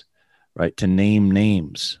surveillance, right, to name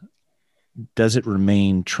names, does it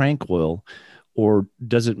remain tranquil, or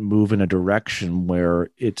does it move in a direction where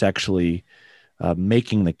it's actually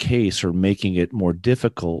making the case or making it more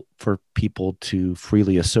difficult for people to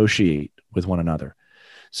freely associate with one another?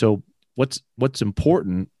 So what's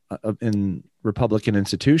important in Republican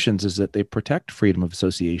institutions is that they protect freedom of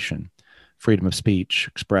association, freedom of speech,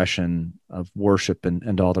 expression, of worship,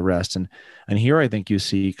 and all the rest. And here I think you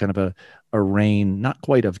see kind of a reign, not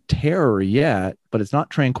quite of terror yet, but it's not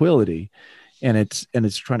tranquility, and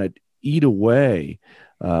it's trying to eat away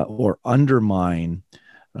or undermine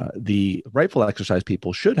the rightful exercise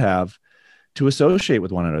people should have to associate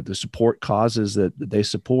with one another, to support causes that they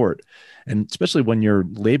support. And especially when you're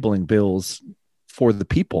labeling bills for the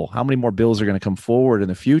people, how many more bills are going to come forward in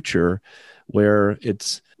the future where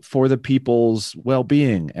it's for the people's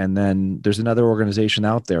well-being? And then there's another organization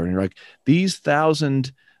out there, and you're like, these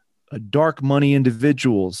 1,000 dark money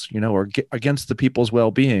individuals, are against the people's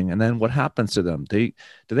well-being. And then what happens to them? Do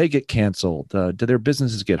they get canceled? Do their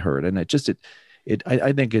businesses get hurt? And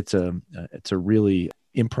I think it's a really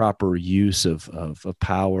improper use of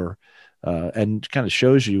power, and kind of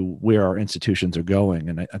shows you where our institutions are going.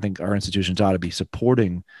 And I think our institutions ought to be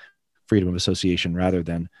supporting freedom of association rather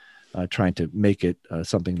than trying to make it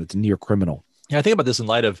something that's near criminal. Yeah, I think about this in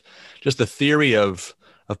light of just the theory of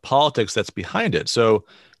politics that's behind it. So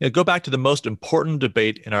go back to the most important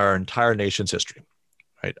debate in our entire nation's history,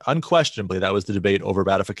 right? Unquestionably, that was the debate over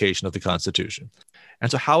ratification of the Constitution. And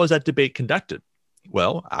so how was that debate conducted?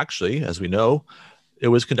 Well, actually, as we know, it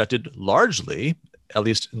was conducted largely, at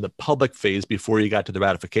least in the public phase before you got to the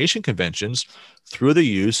ratification conventions, through the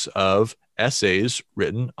use of essays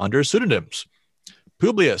written under pseudonyms.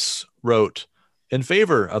 Publius wrote in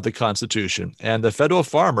favor of the Constitution, and the federal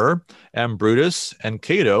farmer, and Brutus and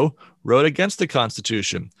Cato wrote against the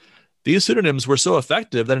Constitution. These pseudonyms were so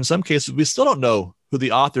effective that in some cases we still don't know who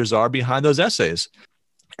the authors are behind those essays.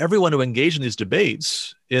 Everyone who engaged in these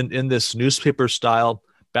debates in this newspaper style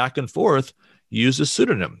back and forth used a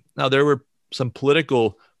pseudonym. Now, there were some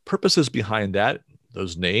political purposes behind that.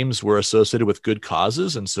 Those names were associated with good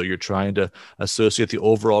causes, and so you're trying to associate the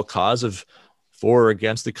overall cause of for or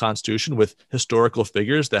against the Constitution with historical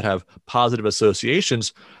figures that have positive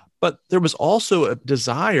associations. But there was also a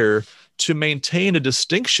desire to maintain a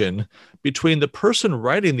distinction between the person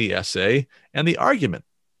writing the essay and the argument,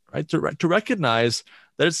 right? To recognize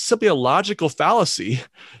that it's simply a logical fallacy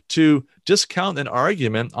to discount an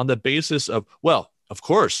argument on the basis of, well, of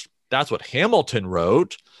course, that's what Hamilton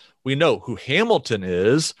wrote. We know who Hamilton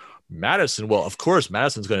is. Madison, well, of course,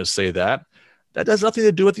 Madison's going to say that. That has nothing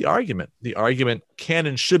to do with the argument. The argument can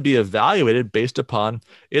and should be evaluated based upon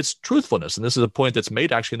its truthfulness. And this is a point that's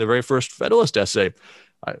made actually in the very first Federalist essay,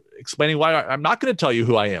 explaining why I'm not going to tell you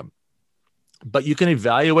who I am, but you can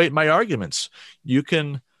evaluate my arguments. You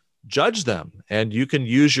can judge them, and you can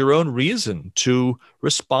use your own reason to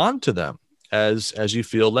respond to them as you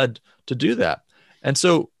feel led to do that. And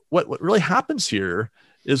so what really happens here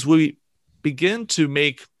is we begin to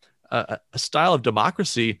make a style of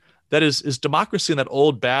democracy that is democracy in that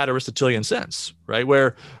old bad Aristotelian sense, right?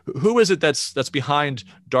 Where who is it that's behind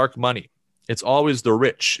dark money? It's always the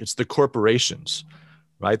rich. It's the corporations,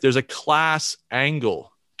 right? There's a class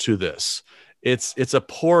angle to this. It's a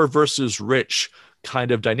poor versus rich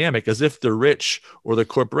kind of dynamic, as if the rich or the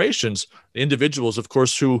corporations, the individuals, of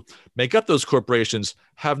course, who make up those corporations,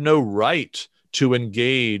 have no right to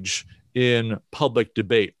engage in public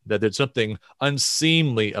debate, that there's something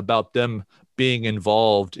unseemly about them being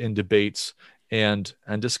involved in debates and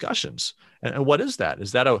discussions. And what is that?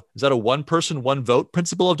 Is that a one person, one vote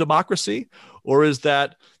principle of democracy? Or is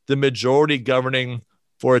that the majority governing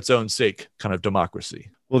for its own sake kind of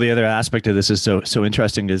democracy. Well, the other aspect of this is so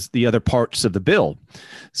interesting is the other parts of the bill.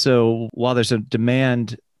 So while there's a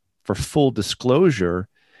demand for full disclosure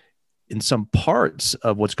in some parts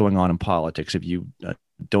of what's going on in politics, if you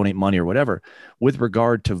donate money or whatever, with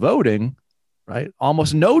regard to voting, right,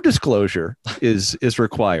 almost no disclosure is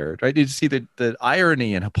required, right? You see the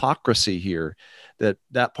irony and hypocrisy here,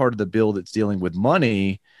 that part of the bill that's dealing with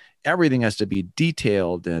money, everything has to be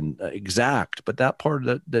detailed and exact, but that part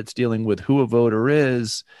that's dealing with who a voter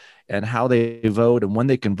is and how they vote and when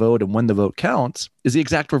they can vote and when the vote counts is the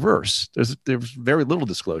exact reverse. There's very little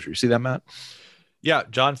disclosure. You see that, Matt? Yeah,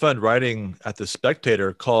 John Fund, writing at The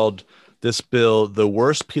Spectator, called this bill the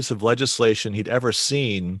worst piece of legislation he'd ever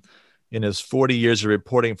seen in his 40 years of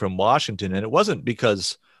reporting from Washington. And it wasn't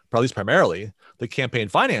because, or at least primarily, the campaign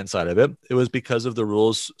finance side of it. It was because of the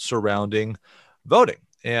rules surrounding voting.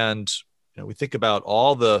 And we think about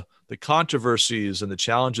all the controversies and the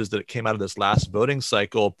challenges that came out of this last voting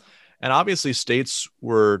cycle. And obviously, states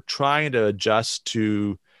were trying to adjust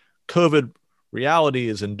to COVID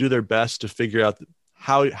realities and do their best to figure out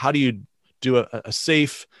how do you do a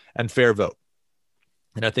safe and fair vote.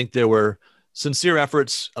 And I think there were sincere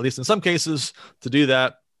efforts, at least in some cases, to do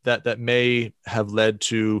that may have led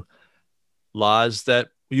to laws that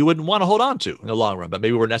you wouldn't want to hold on to in the long run, but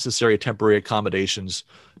maybe were necessary temporary accommodations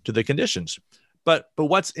to the conditions. But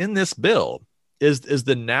what's in this bill is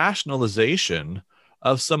the nationalization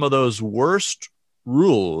of some of those worst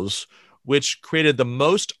rules, which created the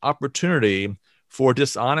most opportunity for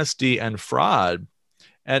dishonesty and fraud.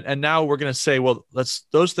 And now we're going to say, well,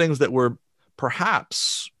 those things that were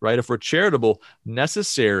perhaps, right, if we're charitable,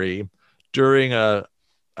 necessary during a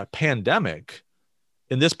pandemic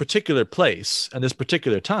in this particular place and this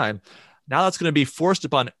particular time, now that's going to be forced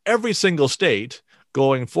upon every single state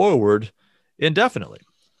going forward indefinitely,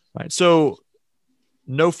 right? So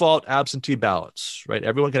no fault absentee ballots, right?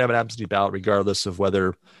 Everyone can have an absentee ballot regardless of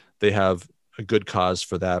whether they have a good cause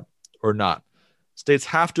for that or not. States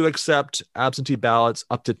have to accept absentee ballots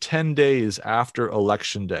up to 10 days after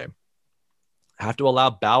Election Day. Have to allow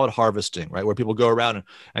ballot harvesting, right? Where people go around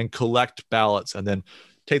and collect ballots and then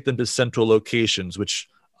take them to central locations, which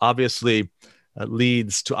obviously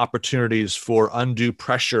leads to opportunities for undue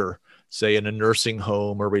pressure, say in a nursing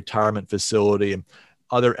home or retirement facility, and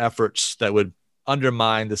other efforts that would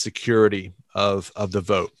undermine the security of the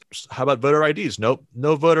vote. How about voter IDs? Nope,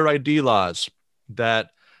 no voter ID laws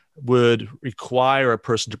that would require a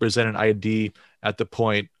person to present an ID at the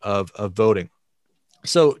point of voting.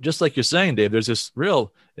 So just like you're saying, Dave, there's this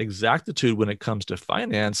real exactitude when it comes to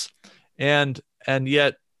finance, and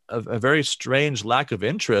yet a very strange lack of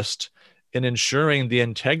interest in ensuring the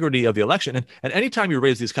integrity of the election. And anytime you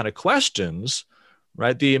raise these kind of questions,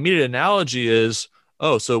 right, the immediate analogy is,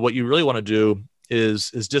 oh, so what you really want to do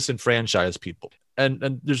is disenfranchise people.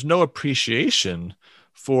 And there's no appreciation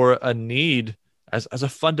for a need as a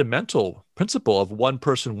fundamental principle of one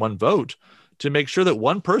person, one vote, to make sure that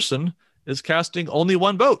one person is casting only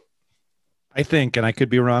one vote. I think, and I could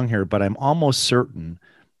be wrong here, but I'm almost certain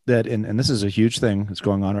that, and this is a huge thing that's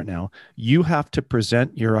going on right now, you have to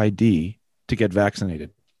present your ID to get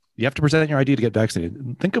vaccinated. You have to present your ID to get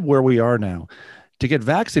vaccinated. Think of where we are now. To get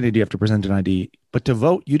vaccinated, you have to present an ID, but to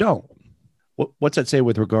vote, you don't. What's that say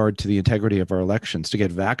with regard to the integrity of our elections? To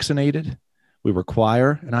get vaccinated, we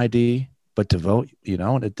require an ID, but to vote,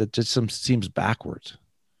 it just seems backwards.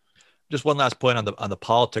 Just one last point on the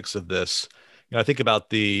politics of this. I think about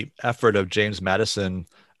the effort of James Madison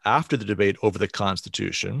after the debate over the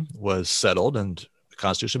Constitution was settled and the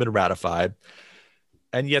Constitution had been ratified.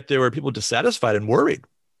 And yet there were people dissatisfied and worried,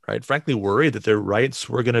 right? Frankly, worried that their rights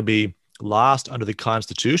were going to be lost under the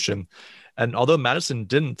Constitution. And although Madison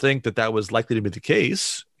didn't think that was likely to be the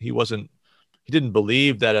case, he didn't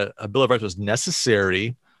believe that a Bill of Rights was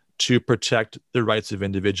necessary to protect the rights of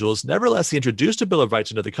individuals. Nevertheless, he introduced a Bill of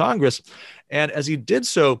Rights into the Congress. And as he did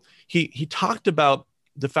so, he talked about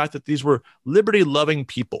the fact that these were liberty-loving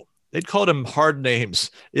people. They'd called them hard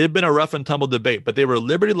names. It had been a rough and tumble debate, but they were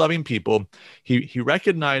liberty-loving people. He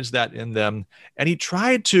recognized that in them, and he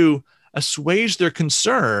tried to assuage their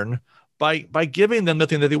concern by giving them the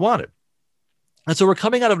thing that they wanted. And so we're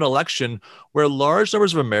coming out of an election where large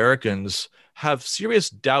numbers of Americans have serious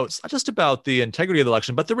doubts, not just about the integrity of the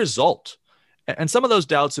election, but the result. And some of those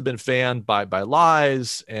doubts have been fanned by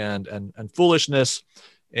lies and foolishness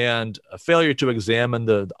and a failure to examine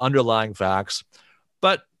the underlying facts.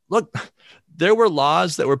 But look, there were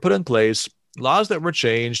laws that were put in place, laws that were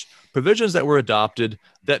changed, provisions that were adopted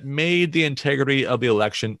that made the integrity of the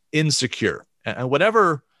election insecure. And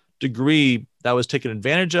whatever degree that was taken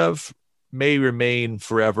advantage of may remain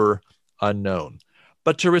forever unknown.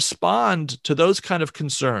 But to respond to those kind of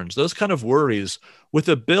concerns, those kind of worries with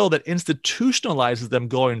a bill that institutionalizes them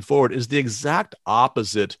going forward is the exact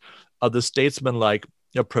opposite of the statesmanlike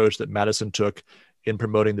approach that Madison took in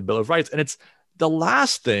promoting the Bill of Rights. And it's the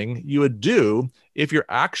last thing you would do if your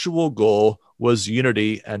actual goal was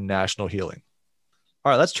unity and national healing.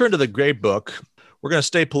 All right, let's turn to the Gray Book. We're going to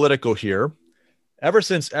stay political here. Ever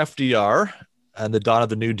since FDR and the dawn of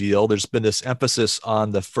the New Deal, there's been this emphasis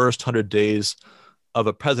on the first 100 days of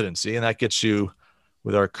a presidency, and that gets you,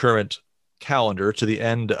 with our current calendar, to the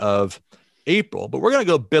end of April. But we're going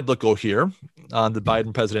to go biblical here on the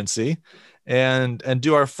Biden presidency and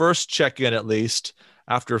do our first check-in, at least,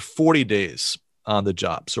 after 40 days on the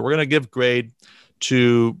job. So we're going to give grade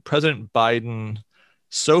to President Biden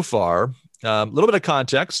so far. A little bit of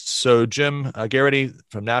context. So Jim Garrity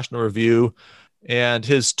from National Review, and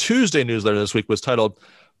his Tuesday newsletter this week was titled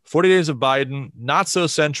 40 Days of Biden, Not So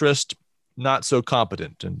Centrist, Not So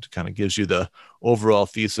Competent, and kind of gives you the overall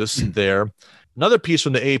thesis there. Another piece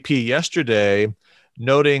from the AP yesterday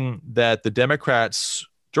noting that the Democrats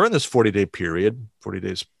during this 40-day period, 40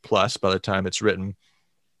 days plus by the time it's written,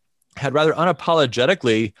 had rather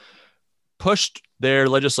unapologetically pushed their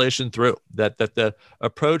legislation through, that the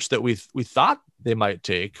approach that we thought they might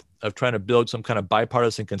take of trying to build some kind of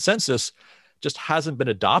bipartisan consensus just hasn't been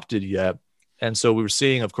adopted yet. And so we were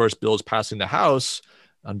seeing, of course, bills passing the House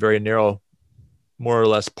on very narrow, more or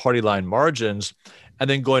less party line margins, and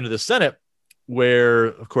then going to the Senate, where,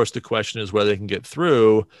 of course, the question is whether they can get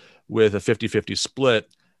through with a 50-50 split.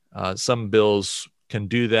 Some bills can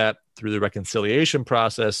do that through the reconciliation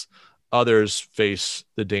process. Others face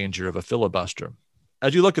the danger of a filibuster.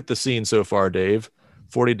 As you look at the scene so far, Dave,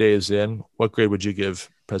 40 days in, what grade would you give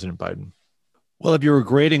President Biden? Well, if you were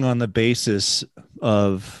grading on the basis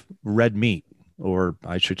of red meat, or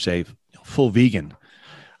I should say full vegan,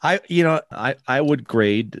 I would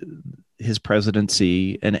grade his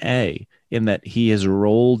presidency an A, in that he has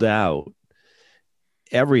rolled out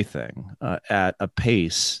everything at a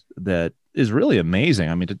pace that is really amazing.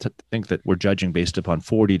 I mean, to think that we're judging based upon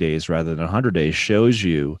 40 days rather than 100 days shows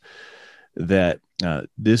you that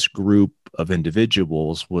this group of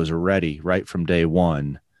individuals was ready right from day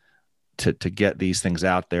one to get these things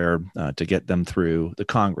out there, to get them through the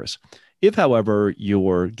Congress. If, however,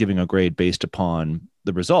 you're giving a grade based upon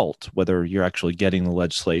the result, whether you're actually getting the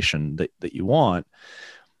legislation that you want,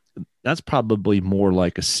 that's probably more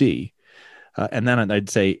like a C. And then I'd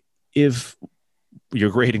say if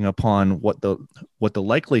you're grading upon what the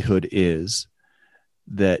likelihood is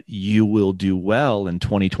that you will do well in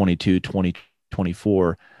 2022,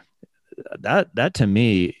 2024, that to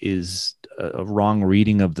me is a wrong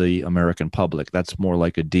reading of the American public. That's more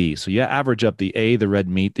like a D. So you average up the A, the red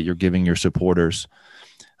meat that you're giving your supporters,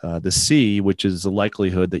 the C, which is the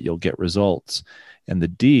likelihood that you'll get results, and the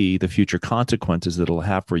D, the future consequences that it'll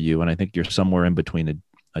have for you. And I think you're somewhere in between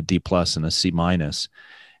a D plus and a C minus.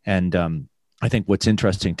 And I think what's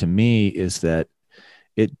interesting to me is that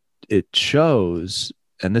it shows,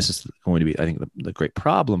 and this is going to be, I think, the great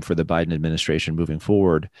problem for the Biden administration moving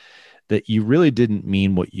forward, that you really didn't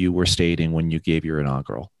mean what you were stating when you gave your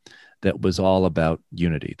inaugural. That was all about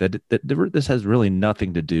unity. That this has really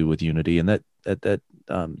nothing to do with unity, and that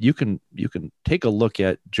you can take a look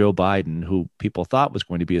at Joe Biden, who people thought was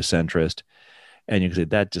going to be a centrist, and you can say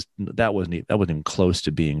that wasn't even close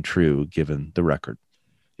to being true given the record.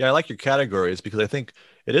 Yeah, I like your categories because I think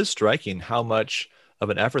it is striking how much of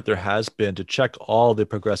an effort there has been to check all the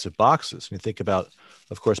progressive boxes. And you think about,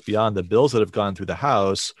 of course, beyond the bills that have gone through the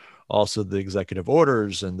House, also the executive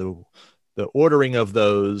orders and the ordering of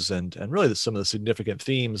those, and really some of the significant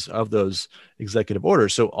themes of those executive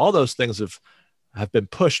orders. So all those things have been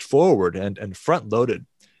pushed forward and front loaded.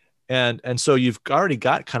 And so you've already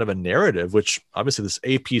got kind of a narrative, which obviously this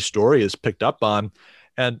AP story is picked up on.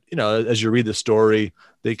 And, as you read the story,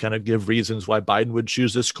 they kind of give reasons why Biden would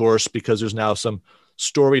choose this course, because there's now some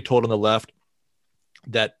story told on the left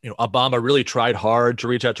that, Obama really tried hard to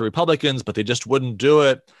reach out to Republicans, but they just wouldn't do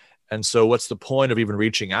it. And so what's the point of even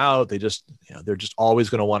reaching out? They're just always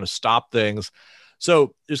going to want to stop things.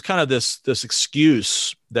 So there's kind of this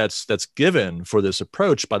excuse that's given for this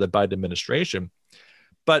approach by the Biden administration.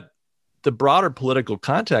 But the broader political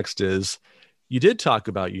context is you did talk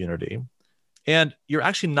about unity, and you're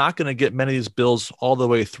actually not going to get many of these bills all the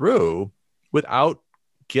way through without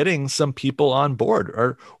getting some people on board,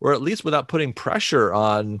 or at least without putting pressure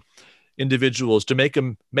on individuals to make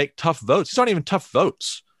them make tough votes. These aren't even tough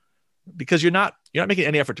votes because you're not making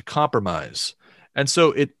any effort to compromise. And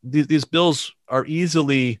so these bills are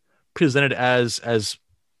easily presented as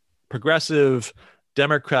progressive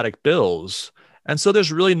Democratic bills. And so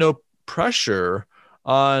there's really no pressure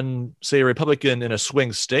on, say, a Republican in a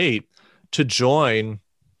swing state to join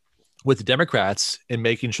with the Democrats in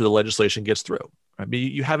making sure the legislation gets through. I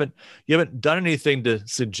mean, you haven't done anything to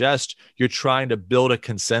suggest you're trying to build a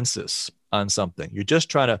consensus on something. You're just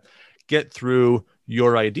trying to get through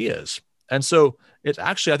your ideas. And so it's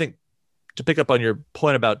actually, I think, to pick up on your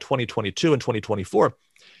point about 2022 and 2024,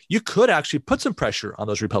 you could actually put some pressure on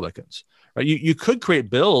those Republicans, right? You could create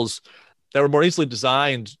bills that were more easily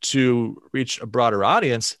designed to reach a broader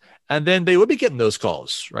audience, and then they would be getting those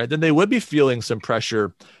calls, right? Then they would be feeling some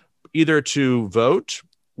pressure either to vote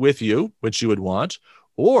with you, which you would want,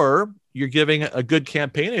 or you're giving a good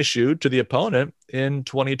campaign issue to the opponent in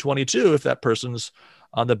 2022 if that person's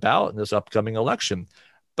on the ballot in this upcoming election.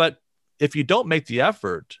 But if you don't make the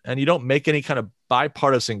effort and you don't make any kind of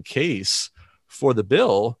bipartisan case for the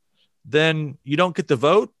bill, then you don't get the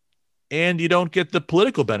vote and you don't get the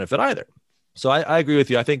political benefit either. So I agree with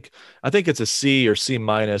you. I think it's a C or C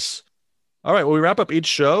minus. All right. Well, we wrap up each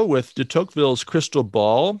show with de Tocqueville's crystal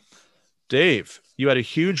ball. Dave, you had a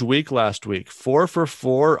huge week last week, 4 for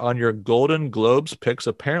 4 on your Golden Globes picks.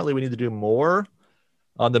 Apparently we need to do more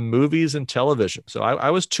on the movies and television. So I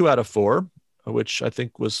was 2 out of 4, which I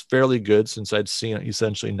think was fairly good since I'd seen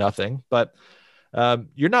essentially nothing, but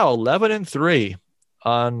you're now 11-3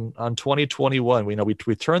 on 2021. We know we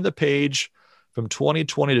turned the page from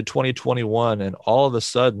 2020 to 2021, and all of a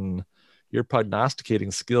sudden your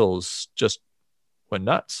prognosticating skills just went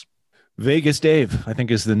nuts. Vegas Dave, I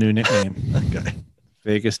think, is the new nickname. Okay.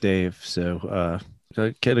 Vegas Dave. So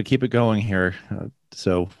to keep it going here.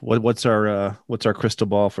 So what's our crystal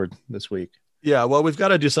ball for this week? Yeah, well, we've got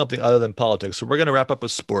to do something other than politics. So we're going to wrap up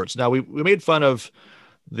with sports. Now, we made fun of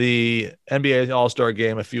the NBA All-Star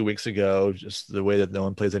game a few weeks ago, just the way that no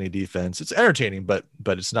one plays any defense. It's entertaining, but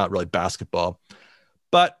it's not really basketball.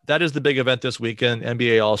 But that is the big event this weekend,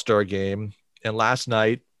 NBA All-Star game. And last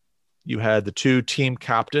night, you had the 2 team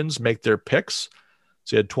captains make their picks.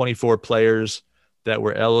 So you had 24 players that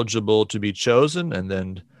were eligible to be chosen. And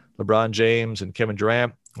then LeBron James and Kevin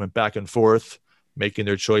Durant went back and forth, making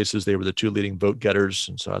their choices. They were the 2 leading vote getters.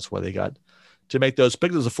 And so that's why they got to make those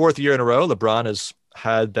picks. It was the 4th year in a row. LeBron has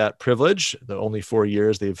had that privilege. The only 4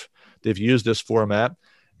 years they've used this format.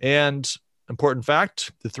 And important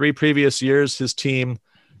fact, the 3 previous years, his team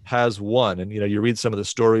has won. And, you read some of the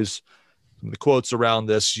stories, the quotes around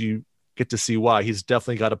this, you get to see why. He's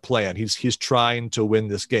definitely got a plan. He's trying to win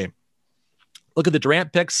this game. Look at the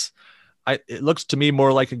Durant picks. It looks to me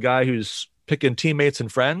more like a guy who's picking teammates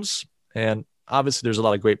and friends. And obviously there's a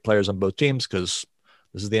lot of great players on both teams because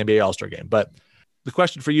this is the NBA All-Star game. But the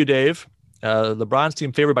question for you, Dave, LeBron's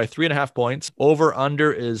team favored by 3.5 points. Over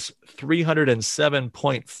under is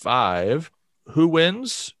 307.5. Who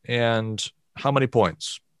wins and how many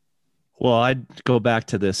points? Well, I'd go back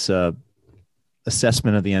to this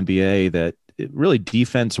assessment of the NBA that really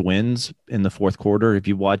defense wins in the fourth quarter. If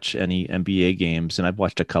you watch any NBA games, and I've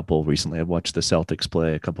watched a couple recently, I've watched the Celtics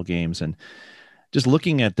play a couple games, and just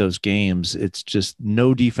looking at those games, it's just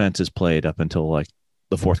no defense is played up until like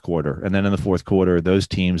the fourth quarter. And then in the fourth quarter, those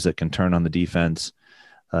teams that can turn on the defense,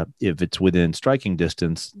 if it's within striking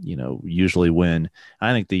distance, usually win.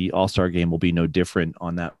 I think the All-Star game will be no different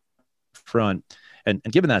on that front. And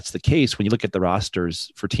given that's the case, when you look at the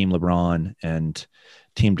rosters for Team LeBron and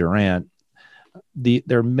Team Durant,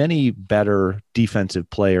 there are many better defensive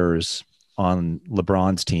players on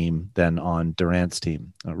LeBron's team than on Durant's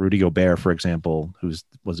team. Rudy Gobert, for example, was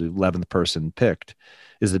the 11th person picked,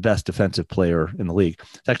 is the best defensive player in the league.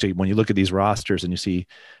 It's actually, when you look at these rosters and you see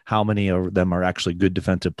how many of them are actually good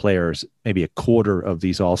defensive players, maybe a quarter of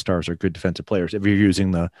these All-Stars are good defensive players. If you're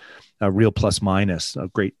using the real plus minus, a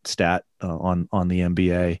great stat on the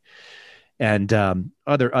NBA. And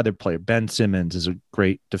other player, Ben Simmons is a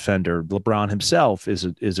great defender. LeBron himself is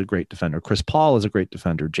a great defender. Chris Paul is a great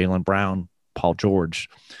defender. Jaylen Brown, Paul George.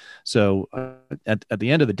 So at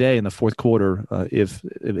the end of the day, in the fourth quarter, if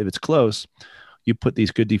it's close, you put these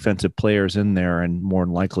good defensive players in there, and more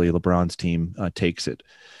than likely LeBron's team takes it.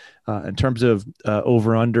 In terms of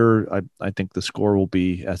over/under, I think the score will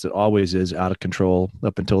be, as it always is, out of control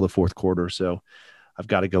up until the fourth quarter. So I've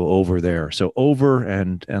got to go over there. So over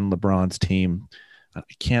and LeBron's team.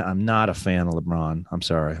 I'm not a fan of LeBron. I'm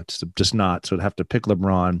sorry. It's just not. So to have to pick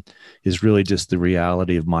LeBron is really just the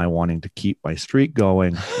reality of my wanting to keep my streak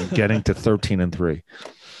going and getting to 13-3.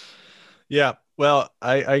 Yeah. Well,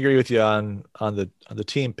 I agree with you on the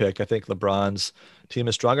team pick. I think LeBron's team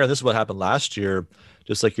is stronger. And this is what happened last year,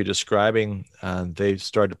 just like you're describing. They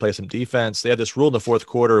started to play some defense. They had this rule in the fourth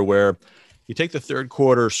quarter where you take the third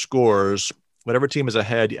quarter scores, whatever team is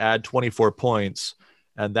ahead, you add 24 points,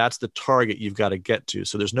 and that's the target you've got to get to.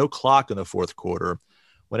 So there's no clock in the fourth quarter.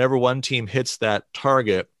 whenever one team hits that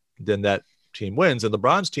target, then that team wins. And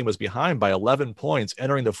LeBron's team was behind by 11 points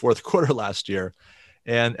entering the fourth quarter last year.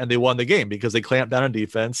 And they won the game because they clamped down on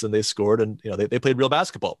defense and they scored. And, they played real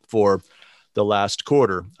basketball for the last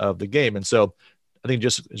quarter of the game. And so I think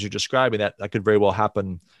just as you're describing that could very well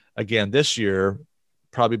happen again this year,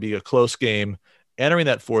 probably be a close game entering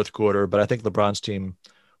that fourth quarter. But I think LeBron's team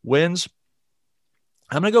wins.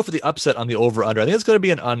 I'm going to go for the upset on the over-under. I think it's going to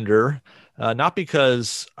be an under, not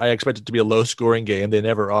because I expect it to be a low-scoring game. They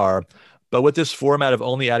never are. But with this format of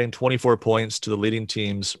only adding 24 points to the leading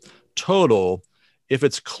team's total, if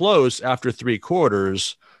it's close after three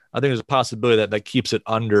quarters, I think there's a possibility that keeps it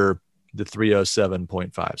under the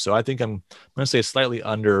 307.5. So I think I'm going to say slightly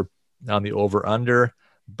under on the over-under.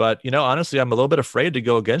 But, honestly, I'm a little bit afraid to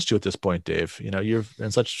go against you at this point, Dave. You're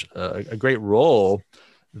in such a great role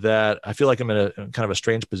that I feel like I'm in a kind of a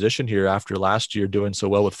strange position here after last year doing so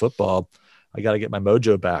well with football. I got to get my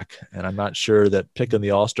mojo back, and I'm not sure that picking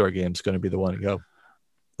the All-Star game is going to be the one to go.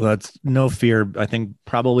 Well, that's no fear. I think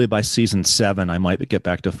probably by season 7, I might get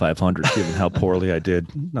back to 500, given how poorly I did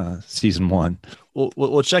season 1.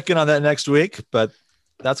 We'll check in on that next week, but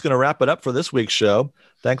that's going to wrap it up for this week's show.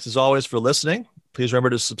 Thanks as always for listening. Please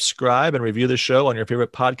remember to subscribe and review the show on your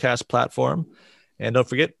favorite podcast platform. And don't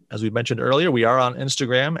forget, as we mentioned earlier, we are on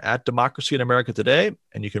Instagram at Democracy in America Today,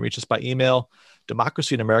 and you can reach us by email,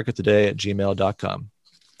 democracyinamericatoday@gmail.com.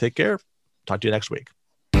 Take care. Talk to you next week.